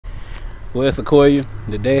Well, Sequoia,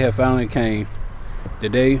 the day has finally came. The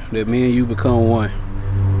day that me and you become one.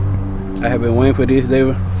 I have been waiting for this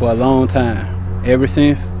day for a long time. Ever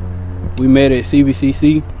since we met at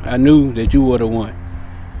CBCC, I knew that you were the one.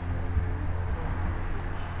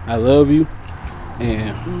 I love you,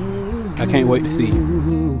 and I can't wait to see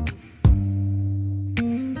you.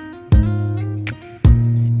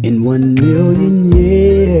 In 1,000,000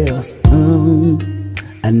 years,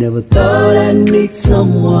 I never thought I'd meet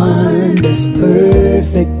someone that's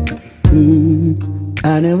perfect.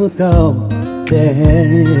 I never thought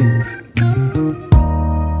that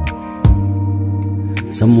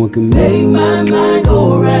someone could make my mind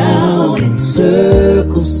go around in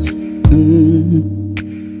circles.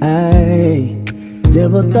 I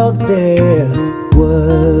never thought there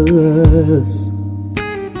was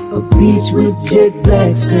a beach with jet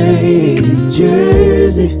black sand in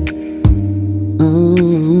Jersey.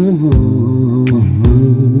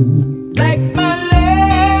 Like my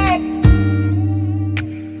legs,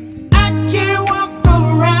 I can't walk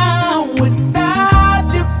around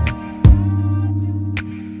without you.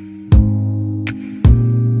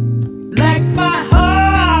 Like my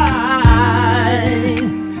heart,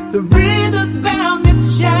 the rhythm's bound to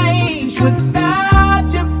change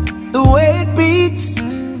without you. The way it beats,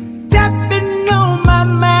 tapping on my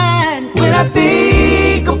mind when I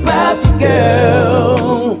think about you,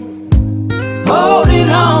 girl. Holding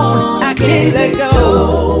on, I can't let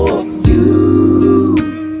go of you.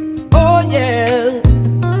 Oh yeah,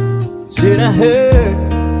 should I heard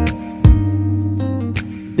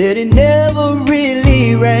that it never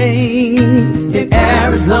really rains in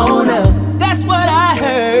Arizona? That's what I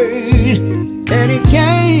heard, and it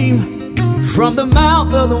came from the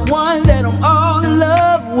mouth of the one that I'm all in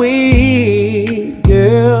love with,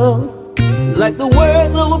 girl. Like the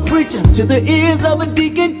words of a preacher to the ears of a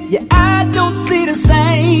deacon. Yeah, I don't see the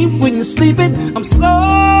same when you're sleeping. I'm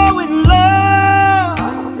so in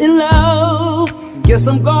love, in love. Guess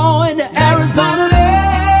I'm going to Arizona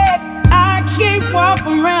next. I can't walk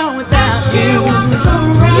around without you.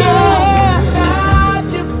 Yeah,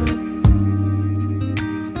 without you.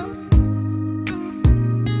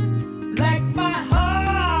 Like my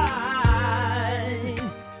heart,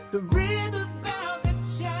 the rhythm's bound to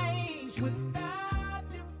change without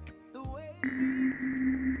you. The way it beats.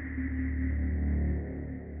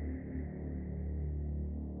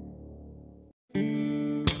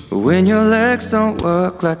 When your legs don't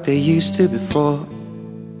work like they used to before,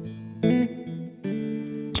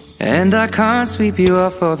 and I can't sweep you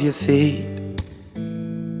off of your feet,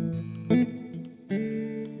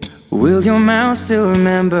 will your mouth still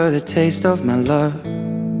remember the taste of my love?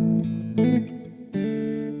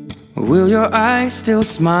 Will your eyes still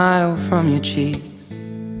smile from your cheeks?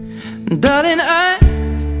 Darling, I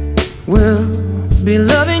will be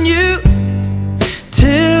loving you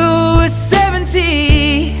till we're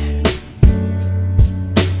 70.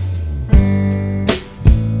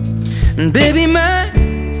 And baby, my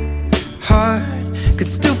heart could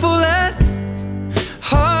still fall as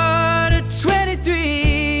hard at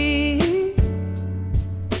 23.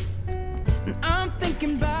 And I'm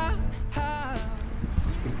thinking about how.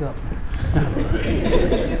 Speak up.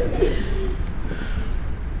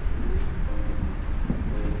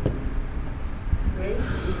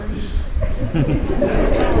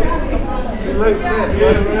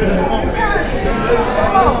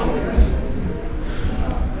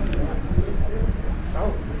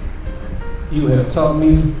 You have taught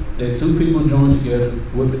me that two people joined together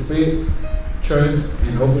with respect, trust,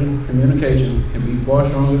 and open communication can be far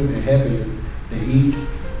stronger and happier than each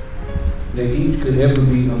could ever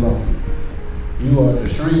be alone. You are the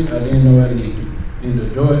strength I didn't know I needed, and the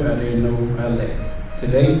joy I didn't know I lacked.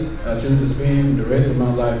 Today, I choose to spend the rest of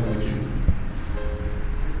my life with you.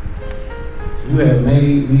 You have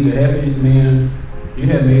made me the happiest man. You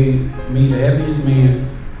have made me the happiest man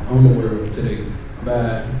on the world today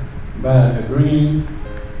by agreeing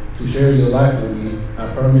to share your life with me. I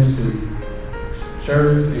promise to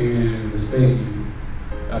cherish and respect you.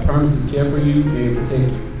 I promise to care for you and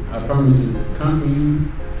protect you. I promise to comfort you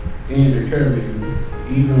and encourage you,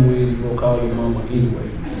 even when you go call your mama anyway.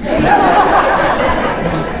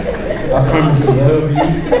 I promise to love you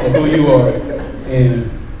for who you are, and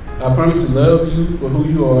I promise to love you for who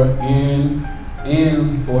you are and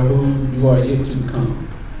for who you are yet to become.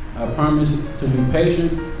 I promise to be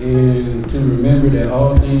patient and to remember that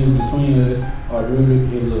all things between us are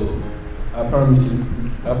rooted in love. I promise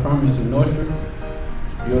to nurture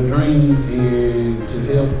your dreams and to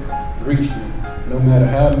help reach them, no matter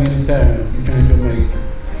how many times you change your major.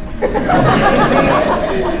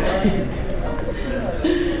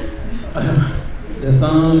 The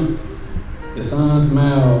The sun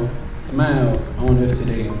smiles on us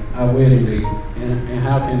today, our wedding day, and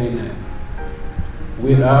how can they not?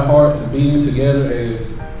 With our hearts beating together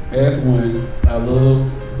as one, our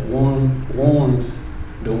love warms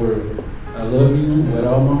the world. I love you with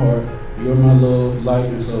all my heart. You're my love, life,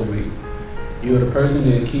 and soulmate. You're the person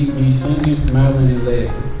that keeps me singing, smiling, and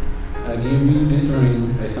laughing. I give you this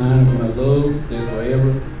ring, a sign of my love that's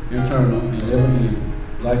forever, eternal, and never ending,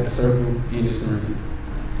 like the circle in this ring.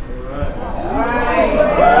 All right.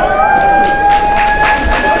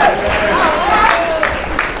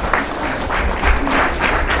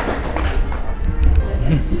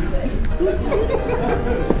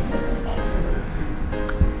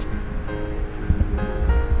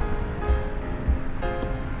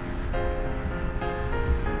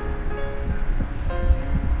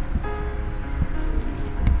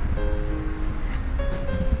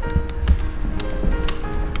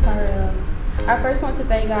 Tyrell, I first want to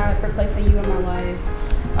thank God for placing you in my life.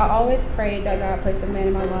 I always prayed that God placed a man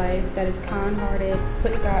in my life that is kind-hearted,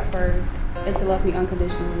 puts God first, and to love me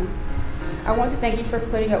unconditionally. I want to thank you for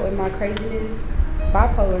putting up with my craziness,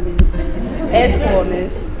 bipolarness, and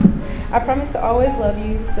spoiledness. I promise to always love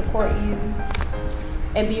you, support you,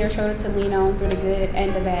 and be your shoulder to lean on through the good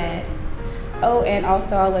and the bad. Oh, and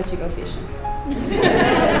also I'll let you go fishing.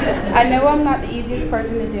 I know I'm not the easiest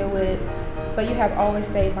person to deal with, but you have always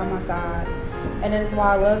stayed by my side. And that is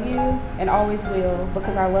why I love you and always will,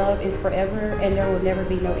 because our love is forever and there will never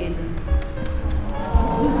be no ending.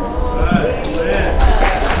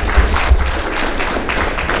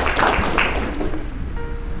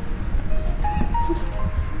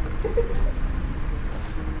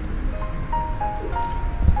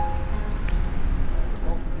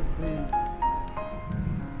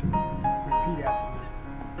 Repeat after me.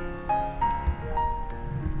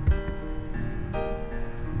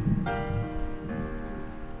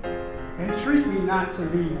 Entreat me not to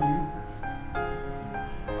leave you.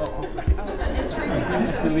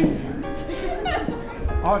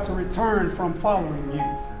 Or to return from following you.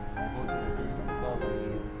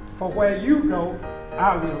 For where you go,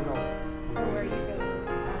 I will go. For where you go,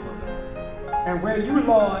 I will go. And where you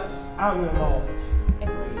lodge, I will lodge. And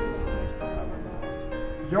where you lodge, I will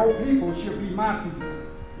lodge. Your people should be my people.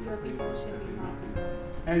 Your people should be my people.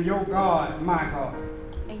 And your God, my God.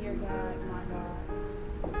 And your God, my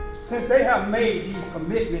God. Since they have made these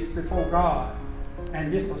commitments before God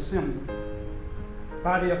and this assembly,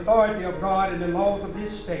 by the authority of God and the laws of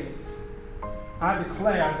this state, I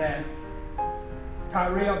declare that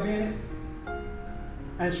Tyrell Bennett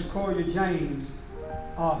and Sequoia James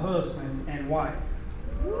are husband and wife.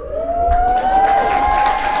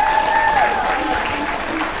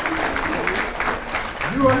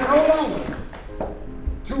 You are no longer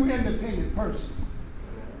two independent persons,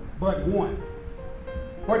 but one.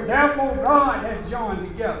 What therefore God has joined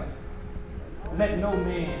together, let no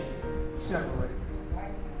man separate.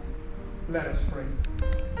 Let us pray.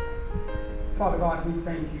 Father God, we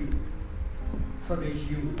thank you for this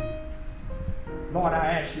union. Lord, I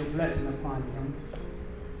ask your blessing upon them.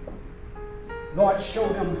 Lord, show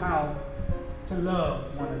them how to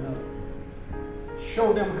love one another.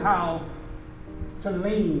 Show them how to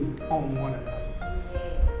lean on one another.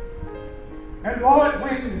 And Lord,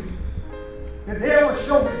 when the devil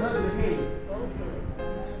shows his ugly head,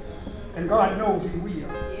 and God knows he will,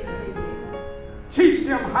 teach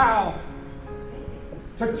them how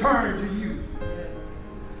to turn to you.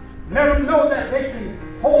 Let them know that they can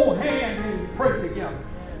hold hands and pray together.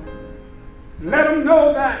 Let them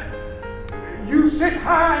know that you sit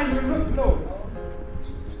high and you look low.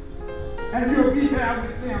 And you'll be there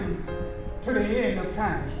with them to the end of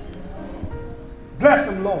time.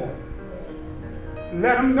 Bless them, Lord.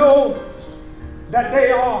 Let them know that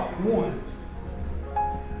they are one.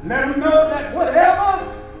 Let them know that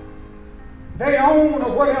whatever they own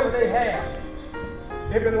or whatever they have,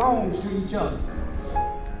 it belongs to each other.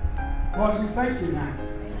 Lord, we thank you now.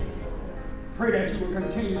 Pray that you will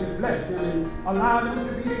continue to bless them and allow them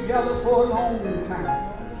to be together for a long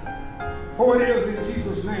time. For it is in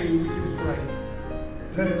Jesus' name we do pray.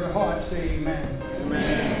 Let every heart say amen.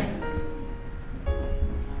 Amen.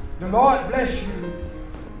 The Lord bless you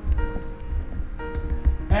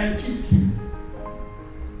and keep you.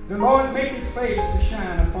 The Lord make his face to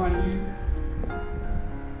shine upon you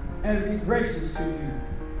and be gracious to you.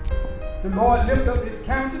 The Lord lift up his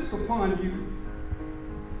countenance upon you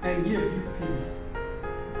and give you peace.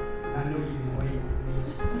 And I know you've been waiting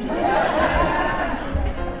on me.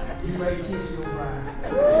 You may kiss your bride.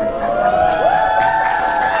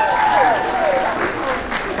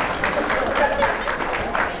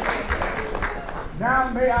 Now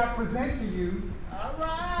may I present to you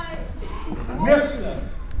Mr.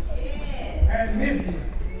 and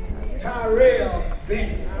Mrs. Tyrell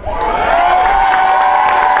Bennett.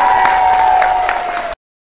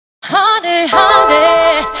 Honey,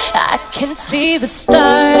 honey, I can see the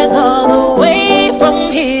stars all the way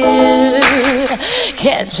from here.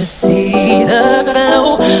 Can't you see the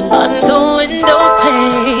glow on the window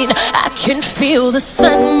pane? I can feel the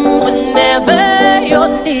sun whenever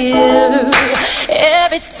you're near.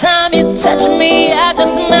 Every time you touch me, I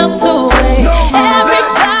just melt away.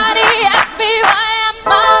 Everybody asks me why I'm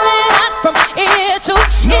smiling out from ear to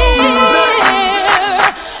ear.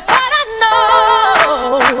 But I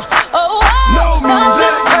know,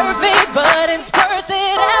 nothing's perfect, but it's worth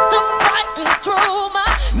it after fighting through my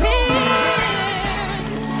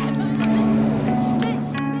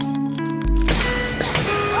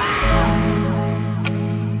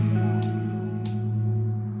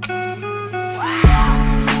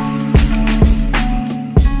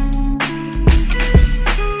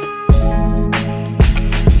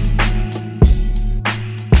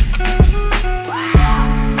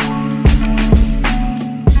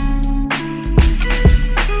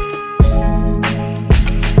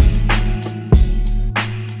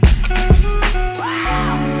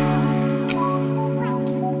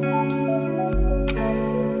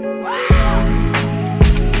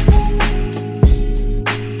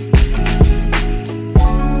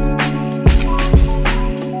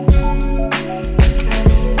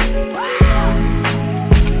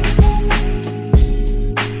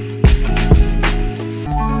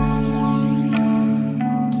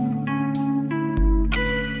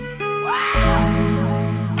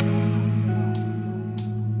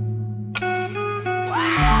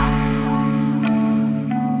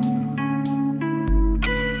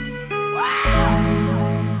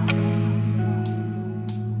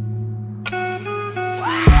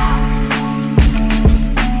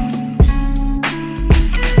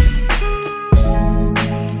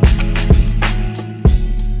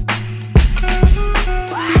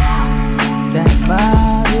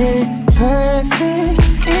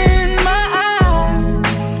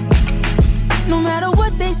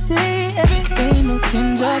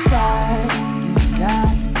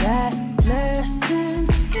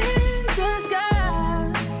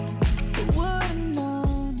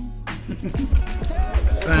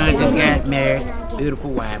Son just got married.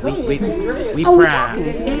 Beautiful wife. We proud.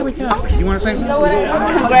 Here we go. You want to say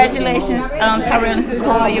something? Congratulations, Tyrell and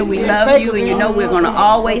Sequoia. We love you, and you know we're going to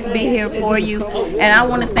always be here for you. And I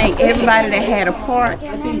want to thank everybody that had a part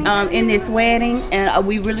in this wedding, and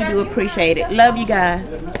we really do appreciate it. Love you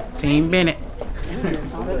guys. Team Bennett.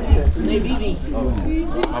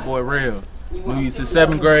 My boy Real. Knew you since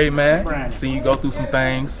 7th grade, man. See you go through some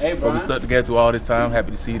things, but we stuck together through all this time.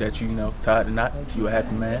 Happy to see that you know, tied the knot. You a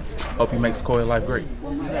happy man. Hope you make Sequoia life great.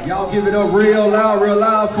 Y'all give it up real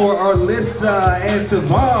loud for Alyssa and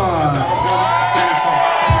Tavon.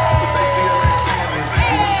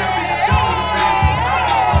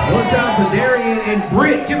 One time for Darian and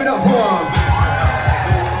Britt. Give it up for them.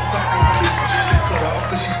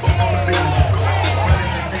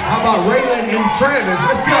 How about Raylan and Travis?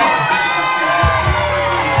 Let's go.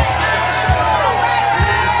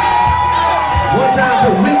 One time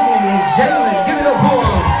for Whitney and Jalen. Give it up for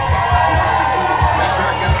them.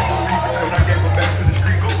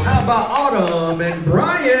 How about Autumn and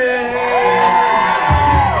Brian?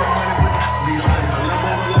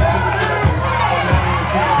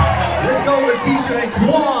 Let's go Letitia and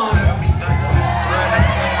Quan.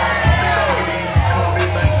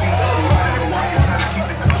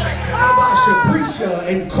 How about Shabrisha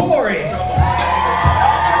and Corey?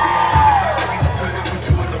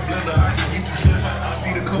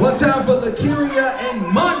 One time for Lakiria and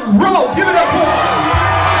Monroe. Give it up for them.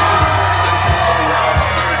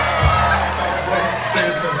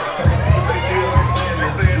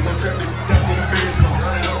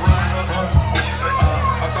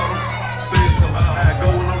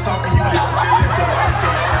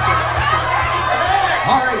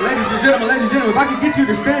 All right, ladies and gentlemen, if I can get you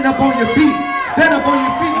to stand up on your feet. Stand up on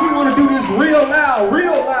your feet. We want to do this real loud,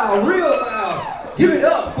 real loud, real loud. Give it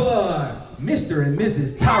up for Mr. and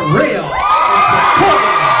Mrs. Tyrell and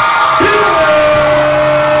Sequoia.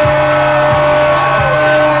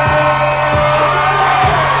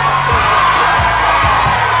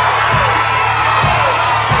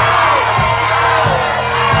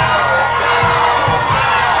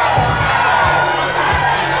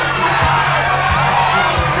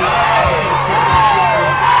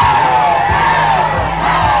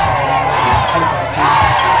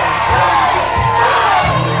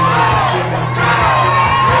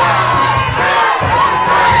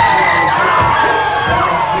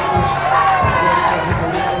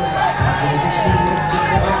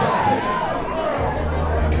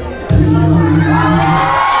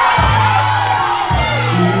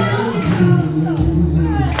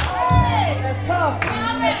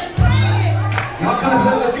 Y'all clap it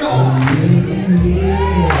up, let's go.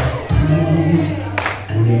 Yes, I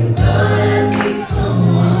never thought I'd meet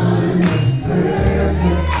someone that's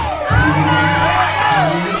perfect.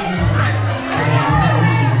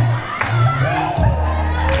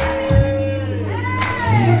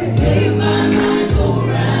 So you can make my mind go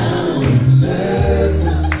round in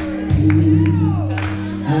circles.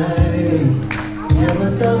 I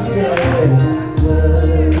never thought that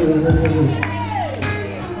was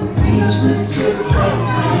a beach with your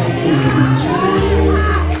legs in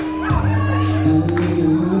Jersey.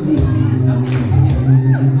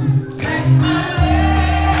 Like my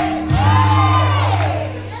legs,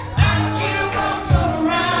 I can't walk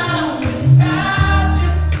around without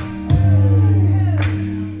you.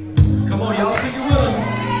 Come on, y'all sing it with them.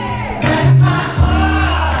 Like my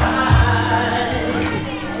heart,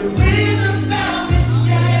 the rhythm found me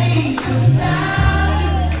changed without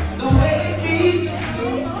you. The way it beats,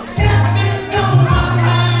 tapping on my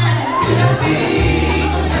mind. When I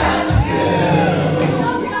think about you, girl,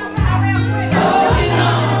 holding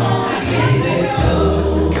on, I can't let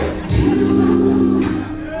go of you.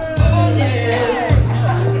 Oh yeah,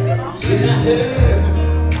 should I heard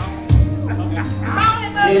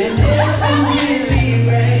it never really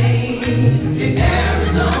rains in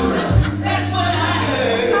Arizona? That's what I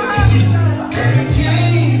heard. And it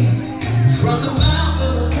came from the mouth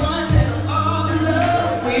of the one that I'm all in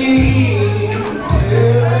love with.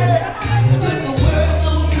 Like the words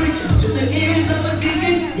of a preacher to the ears of a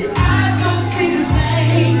deacon, your eyes don't see the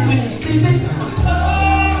same when you're sleeping. I'm so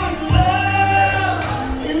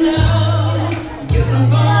in love. Guess I'm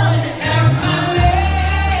going to Arizona.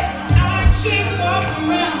 I can't walk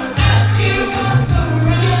around without you.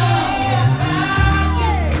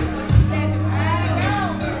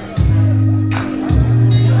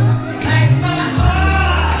 Like my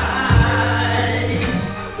heart,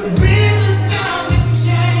 the rhythm found me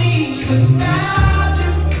changed without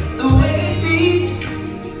you. The way it beats,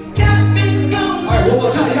 tapping on All right, one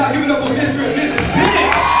more time. Y'all give it up for Mr. and Mrs.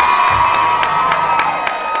 Bennett.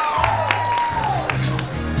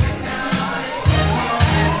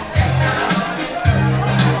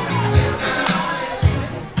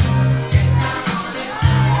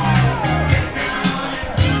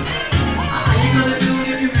 How you gonna do it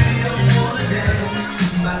if you really don't wanna dance?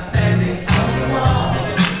 By standing on the wall.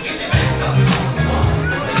 Get your back up on the wall.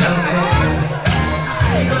 Tell me.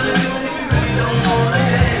 How you gonna do it if you really don't wanna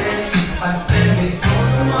dance? By standing on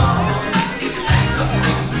the wall. Get your back up on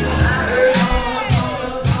the wall. I heard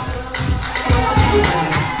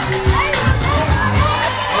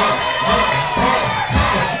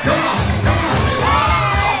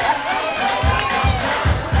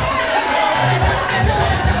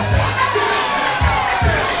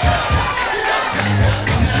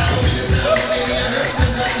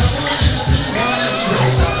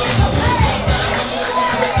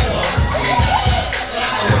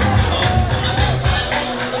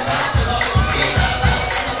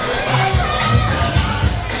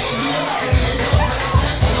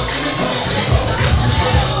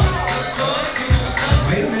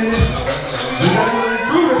Wait a minute. We got another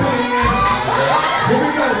intruder coming in. Here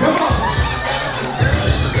we go. Come on.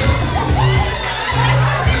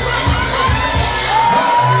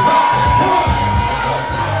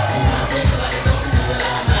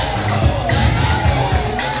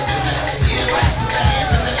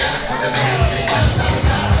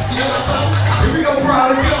 Here we go, bro.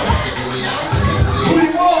 Let's go. Who do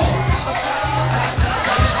you want?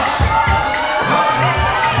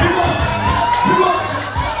 Come on. Come on.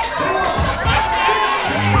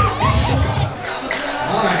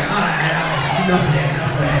 All right. Enough of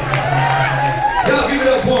that. Y'all give it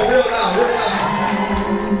up for him real loud, real loud.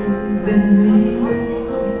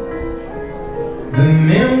 the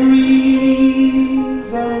memories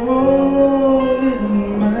are all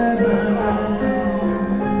in my mind.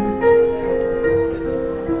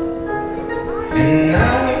 And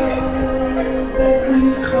now that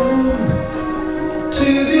we've come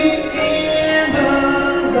to the end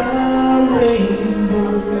of our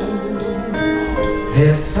rainbow,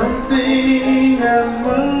 there's something I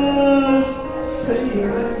must say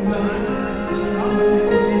out loud.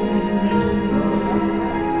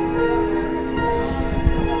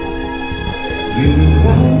 You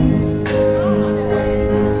once,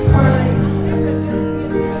 twice,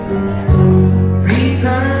 3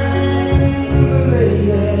 times a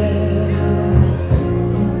lady,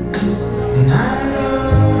 and I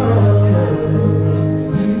love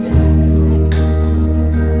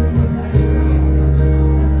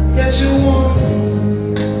you.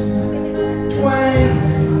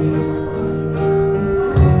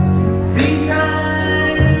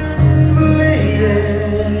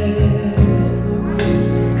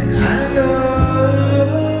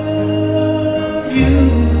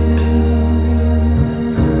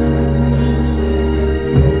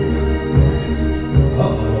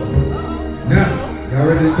 Y'all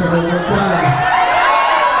ready to turn one more time?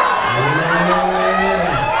 Yeah.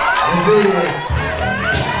 Let's do this.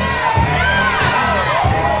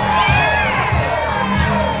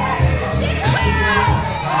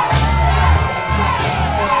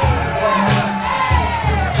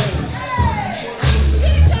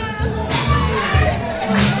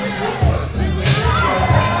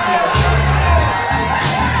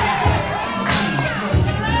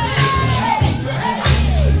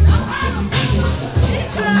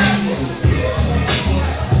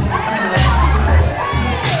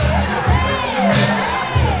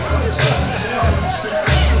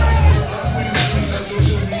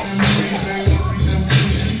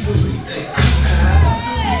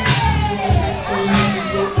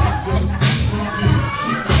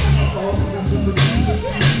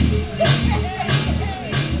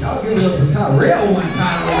 Y'all give it up for Tyrell one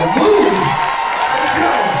time with a move. Let's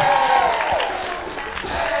go.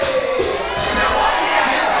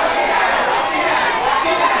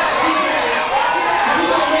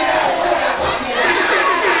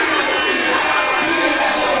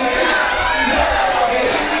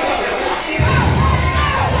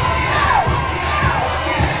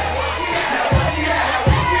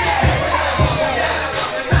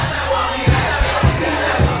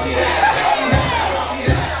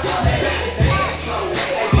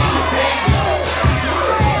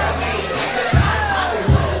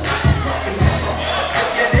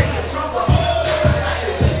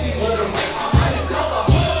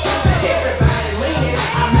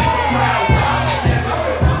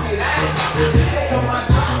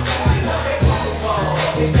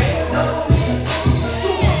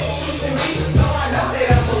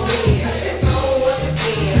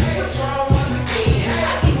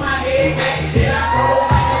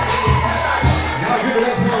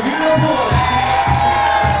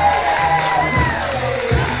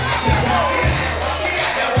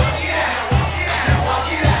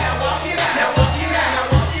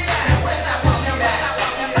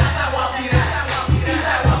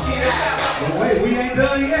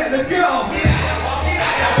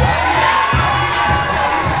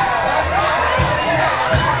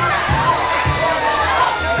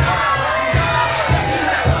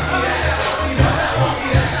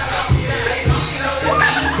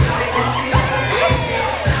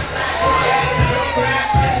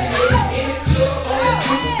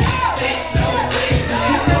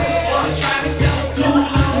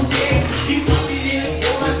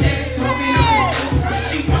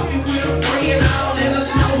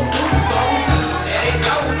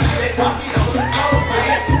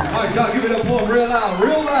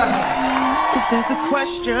 There's a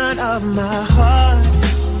question of my heart.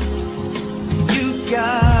 You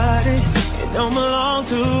got it. It don't belong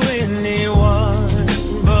to anyone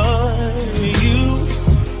but you.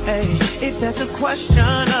 Hey, if that's a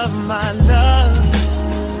question of my love,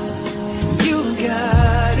 you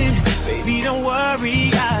got it. Baby, don't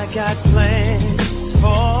worry, I got plans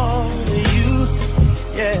for you.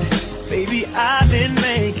 Yeah, baby, I've been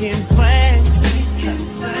making plans.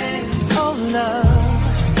 Oh, love.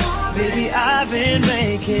 Baby, I've been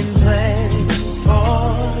making plans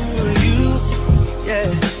for you. Yeah,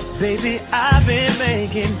 baby, I've been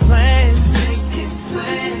making plans.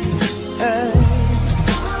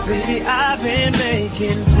 Baby, I've been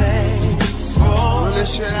making plans for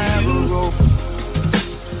you.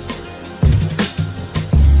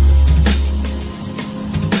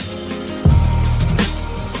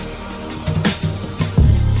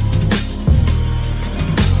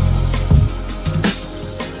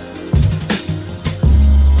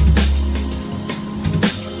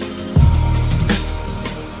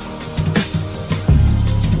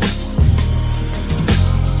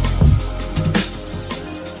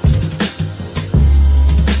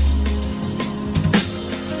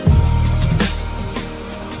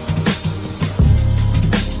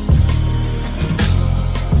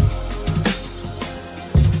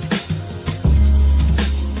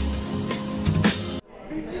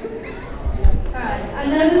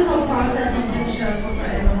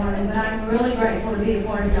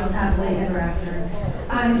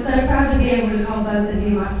 I'm so proud to be able to call both of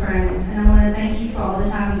you my friends, and I want to thank you for all the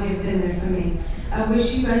times you've been there for me. I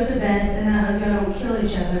wish you both the best, and I hope y'all don't kill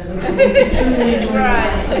each other, because we can truly enjoy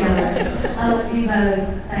life together. I love you both.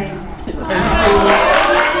 Thanks.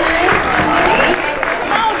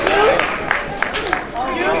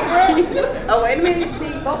 Oh, wait a minute.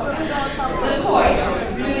 See, both of them. Sequoia,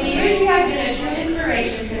 through the years you have been a true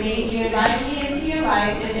inspiration to me. You invited me into your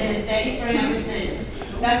life and been a steady friend ever since.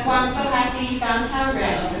 That's why I'm so happy you found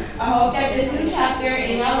Tyrell. I hope that this new chapter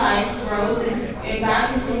in your life grows and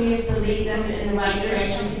God continues to lead them in the right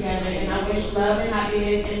direction together. And I wish love and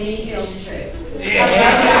happiness and many fishing trips.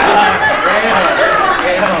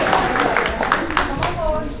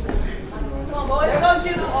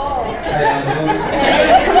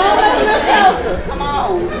 Come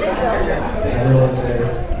on. Everyone say,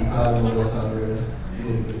 you probably want to go Tyrell. You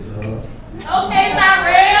did a good job. Okay,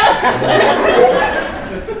 Tyrell.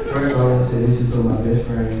 First, I want to say this is to my best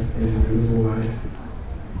friend and his beautiful wife.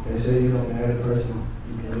 They say you don't marry the person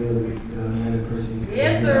you can live with. You gotta marry the person you can live with.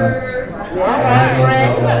 Yes, sir. All right,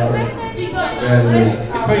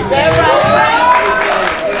 congratulations.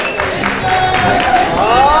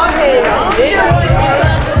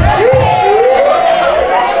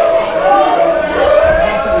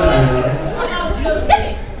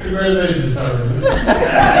 Congratulations,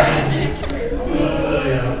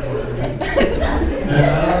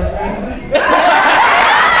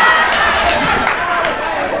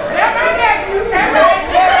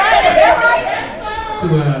 To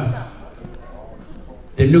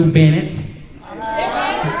the new Bennetts,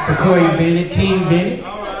 Sequoia Bennett, Team Bennett.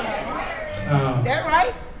 That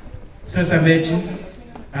right? Since I met you,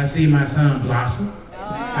 I see my son blossom.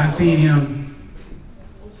 I seen him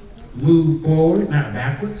move forward, not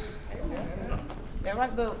backwards. That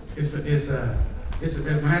right, boo.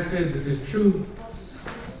 When I say it's true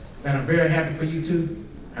that I'm very happy for you two.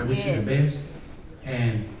 I wish you the best.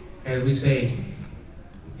 And as we say,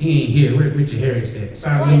 he ain't here. Where Richard Harris at?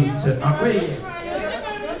 Salute to where he at?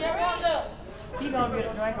 He gonna get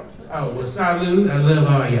a drink. Oh, well, salute. I love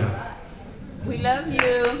all y'all. We love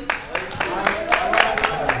you.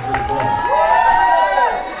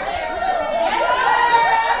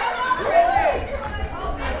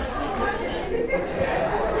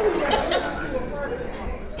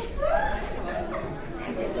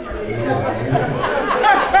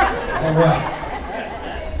 All right.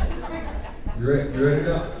 You ready to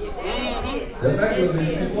go? Step back a little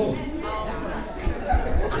bit, too close.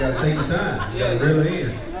 You gotta take your time. You gotta reel it in.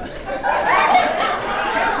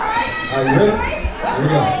 Are you ready? Here we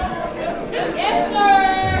go.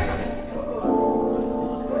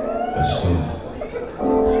 Yes, sir.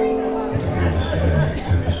 That's I understand the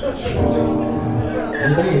temperature.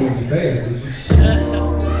 You think it would be fast, did you?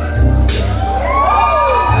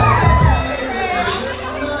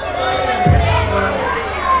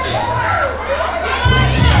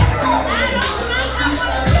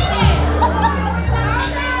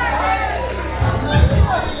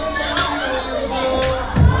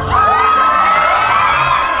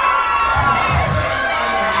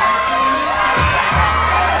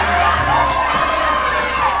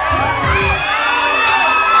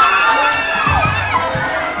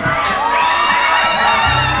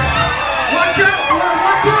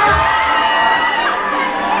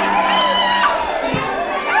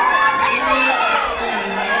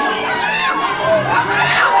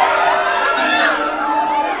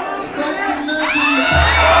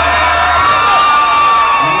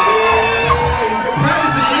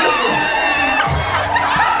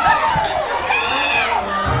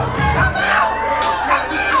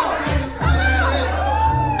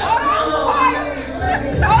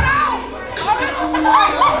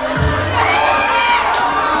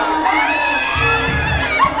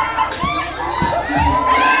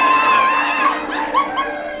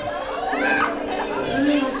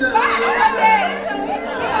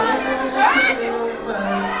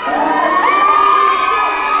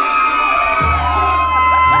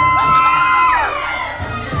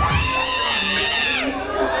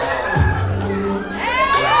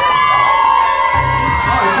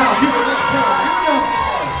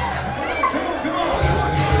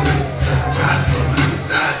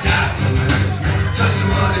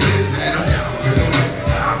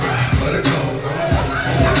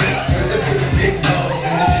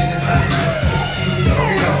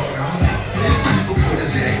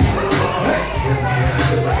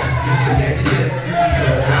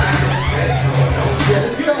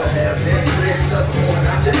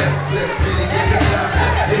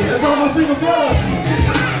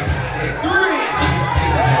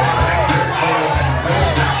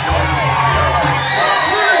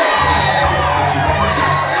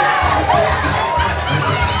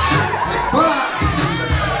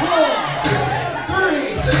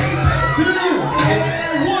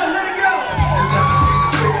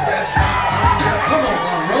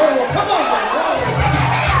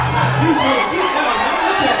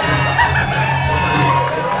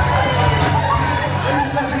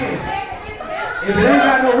 If it ain't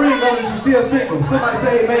got no ring on it, you still single. Somebody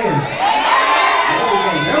say amen.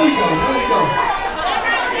 There we go. You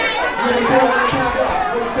want me to say it one more time?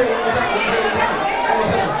 What do you say?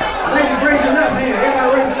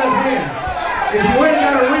 If you ain't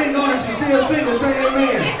got a ring on it, you still single, say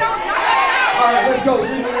amen. All right, let's go,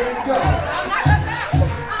 single ladies, go.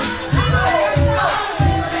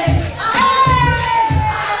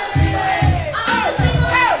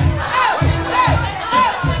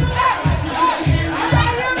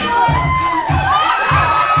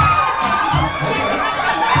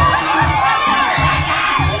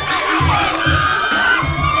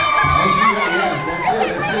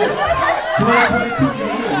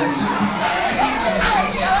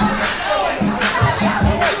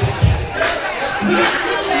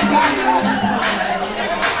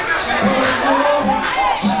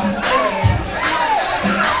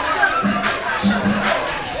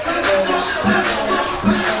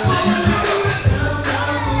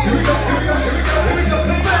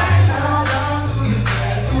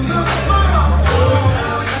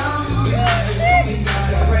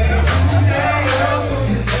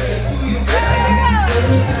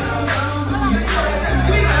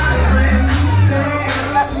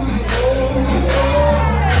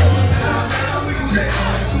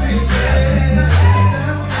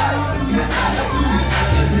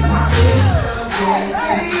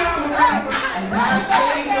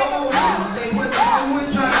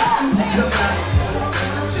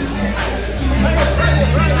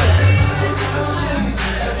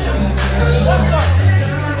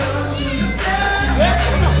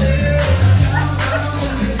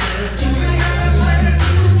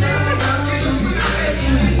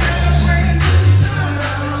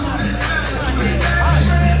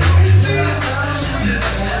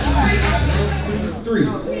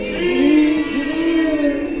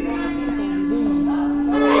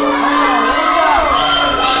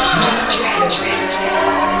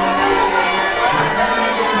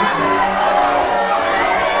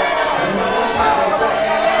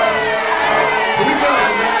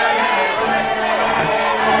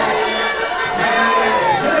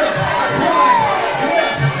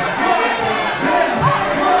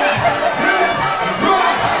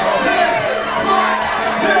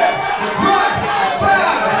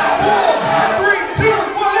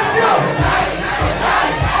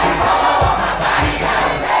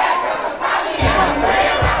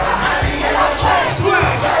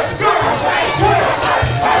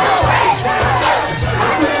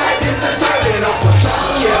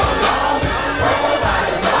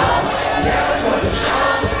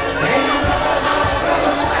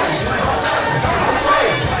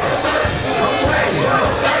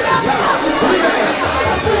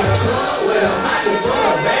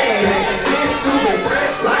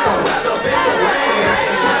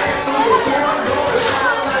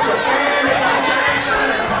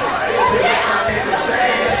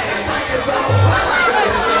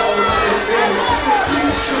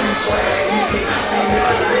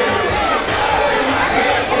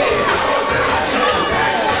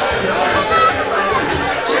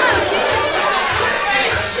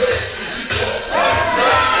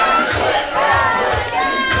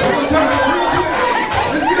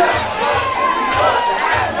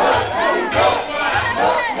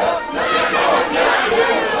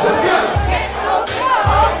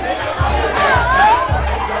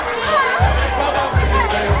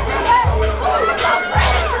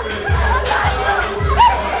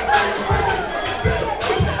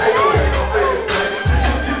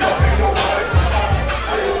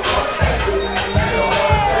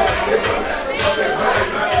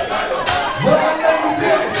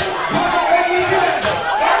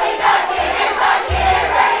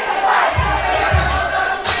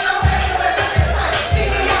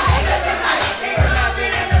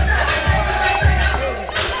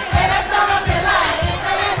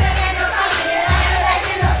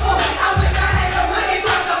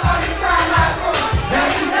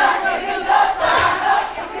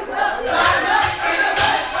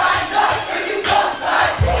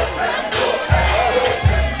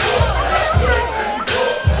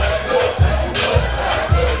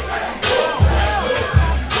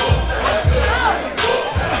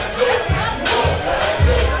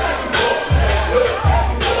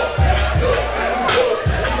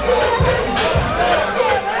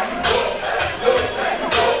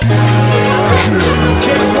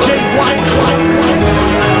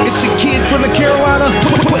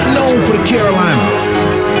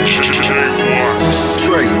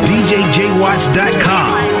 DJJWatch.com.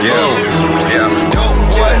 Yeah. Dope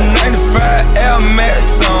boy, 95 Air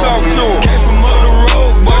Max on. Talk to him. Came from up the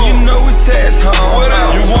road, boy, you know we tax home. What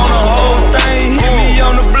else? You want a whole thing? Hit me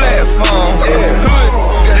on the platform. Yeah. Hood,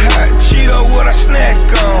 get hot Cheeto, what I snack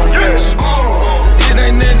on. It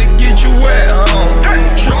ain't nothing to get you wet home.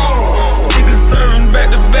 Niggas serving back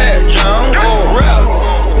to back, John. Rap,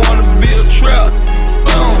 wanna build trap,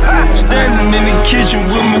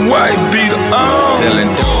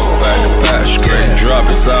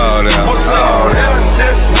 it's all there.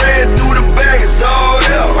 Just ran through the bag, it's all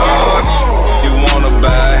there. You wanna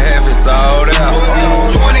buy half, it's all there.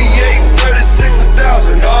 28, 36,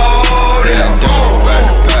 1,000, all there. Don't back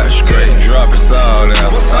the pot straight, drop, it's all there.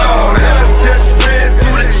 Just ran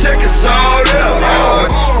through the check, it's all there.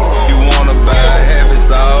 You wanna buy half,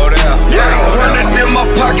 it's all there. 800 in my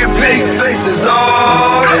pocket, big faces,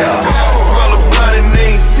 all there. Roll about and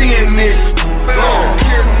they ain't seeing this.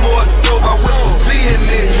 Get more stove, I will be in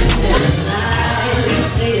this.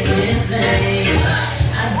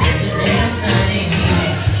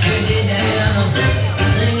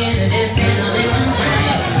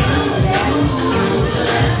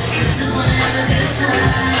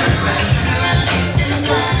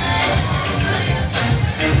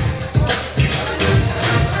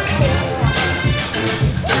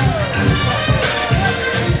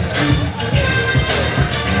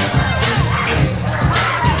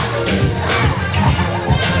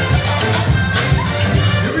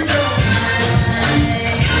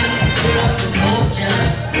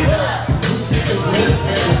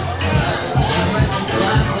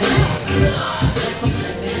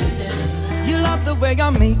 I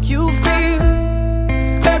make you feel,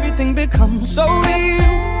 everything becomes so real.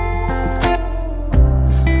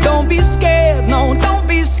 Don't be scared, no, don't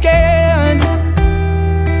be scared,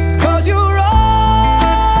 'cause you're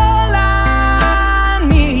all I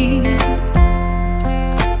need.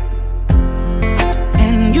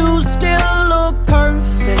 And you still look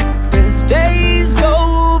perfect as days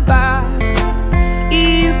go by.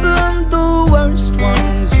 Even the worst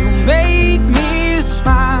ones, you make me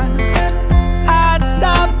smile.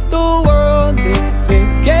 Stop the world if it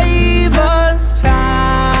gave us time.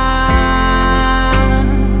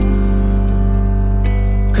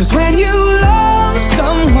 'Cause when you love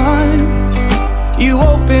someone, you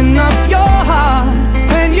open up your heart.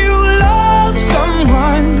 When you love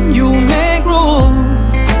someone, you make room.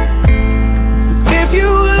 If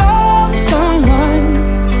you love someone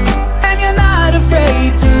and you're not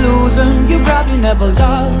afraid to lose them, you probably never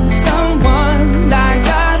loved someone like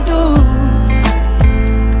I do.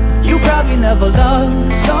 You probably never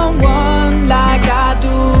loved someone like I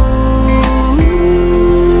do.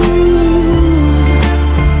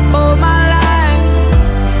 All my life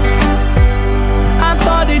I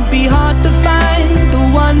thought it'd be hard to find the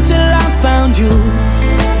one till I found you.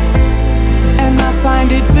 And I find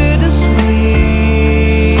it bittersweet,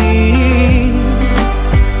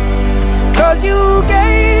 'cause you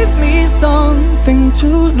gave me something to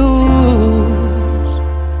lose.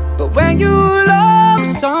 But when you love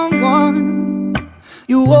someone,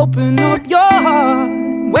 you open up your heart.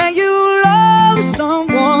 When you love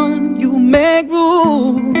someone, you make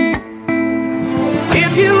room.